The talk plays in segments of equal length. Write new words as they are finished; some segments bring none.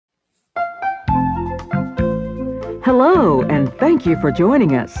Hello, and thank you for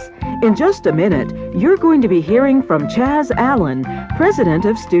joining us. In just a minute, you're going to be hearing from Chaz Allen, president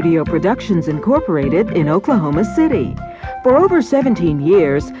of Studio Productions Incorporated in Oklahoma City. For over 17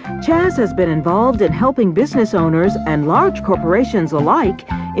 years, Chaz has been involved in helping business owners and large corporations alike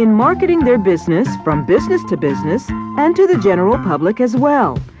in marketing their business from business to business and to the general public as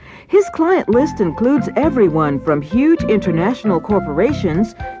well. His client list includes everyone from huge international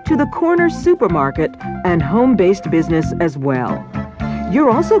corporations to the corner supermarket and home-based business as well. You're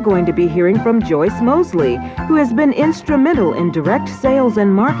also going to be hearing from Joyce Mosley, who has been instrumental in direct sales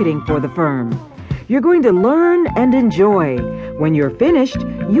and marketing for the firm. You're going to learn and enjoy. When you're finished,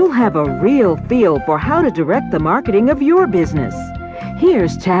 you'll have a real feel for how to direct the marketing of your business.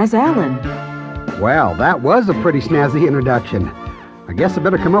 Here's Chaz Allen. Well, that was a pretty snazzy introduction. I guess I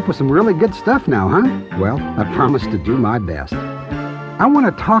better come up with some really good stuff now, huh? Well, I promise to do my best. I want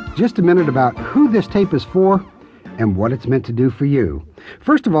to talk just a minute about who this tape is for and what it's meant to do for you.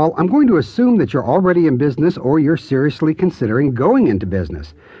 First of all, I'm going to assume that you're already in business or you're seriously considering going into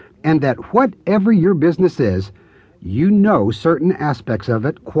business, and that whatever your business is, you know certain aspects of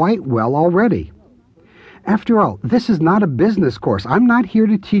it quite well already. After all, this is not a business course. I'm not here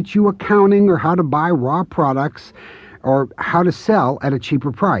to teach you accounting or how to buy raw products or how to sell at a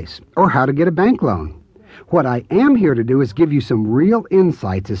cheaper price, or how to get a bank loan. What I am here to do is give you some real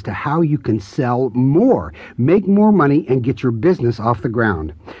insights as to how you can sell more, make more money, and get your business off the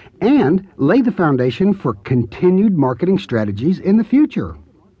ground, and lay the foundation for continued marketing strategies in the future.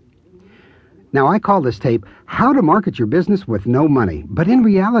 Now, I call this tape, How to Market Your Business with No Money, but in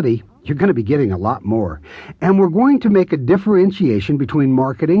reality, you're going to be getting a lot more. And we're going to make a differentiation between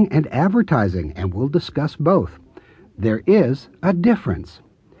marketing and advertising, and we'll discuss both. There is a difference.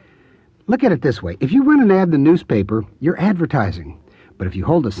 Look at it this way. If you run an ad in the newspaper, you're advertising. But if you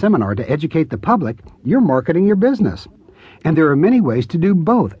hold a seminar to educate the public, you're marketing your business. And there are many ways to do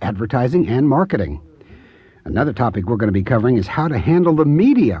both advertising and marketing. Another topic we're going to be covering is how to handle the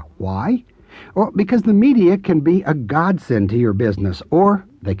media. Why? Well, because the media can be a godsend to your business, or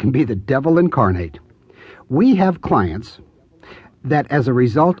they can be the devil incarnate. We have clients that, as a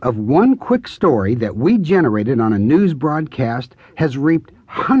result of one quick story that we generated on a news broadcast, has reaped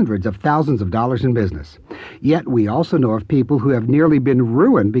hundreds of thousands of dollars in business. Yet we also know of people who have nearly been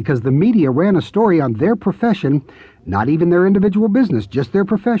ruined because the media ran a story on their profession, not even their individual business, just their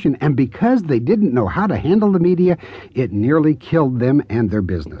profession, and because they didn't know how to handle the media, it nearly killed them and their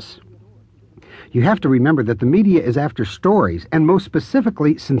business. You have to remember that the media is after stories, and most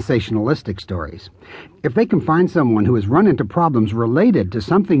specifically, sensationalistic stories. If they can find someone who has run into problems related to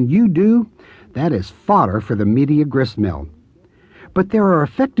something you do, that is fodder for the media gristmill. But there are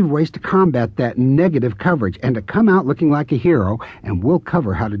effective ways to combat that negative coverage and to come out looking like a hero, and we'll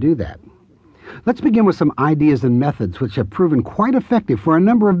cover how to do that. Let's begin with some ideas and methods which have proven quite effective for a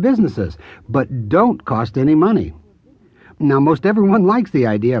number of businesses, but don't cost any money. Now, most everyone likes the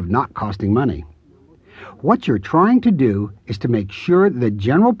idea of not costing money. What you're trying to do is to make sure the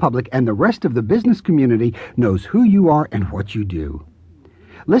general public and the rest of the business community knows who you are and what you do.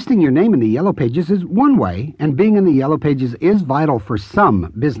 Listing your name in the Yellow Pages is one way, and being in the Yellow Pages is vital for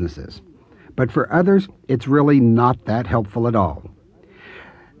some businesses. But for others, it's really not that helpful at all.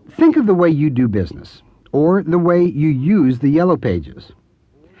 Think of the way you do business, or the way you use the Yellow Pages.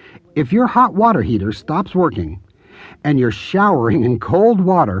 If your hot water heater stops working, and you're showering in cold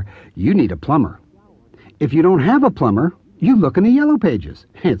water, you need a plumber. If you don't have a plumber, you look in the Yellow Pages.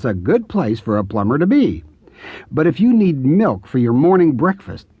 It's a good place for a plumber to be. But if you need milk for your morning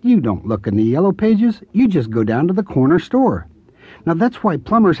breakfast, you don't look in the Yellow Pages, you just go down to the corner store. Now, that's why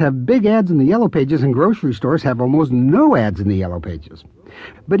plumbers have big ads in the Yellow Pages and grocery stores have almost no ads in the Yellow Pages.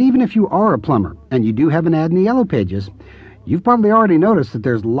 But even if you are a plumber and you do have an ad in the Yellow Pages, you've probably already noticed that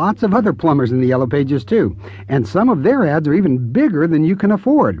there's lots of other plumbers in the Yellow Pages too, and some of their ads are even bigger than you can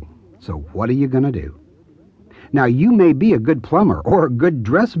afford. So what are you going to do? Now, you may be a good plumber or a good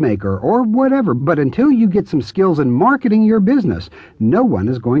dressmaker or whatever, but until you get some skills in marketing your business, no one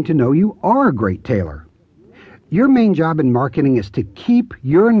is going to know you are a great tailor. Your main job in marketing is to keep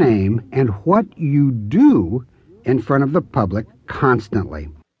your name and what you do in front of the public constantly.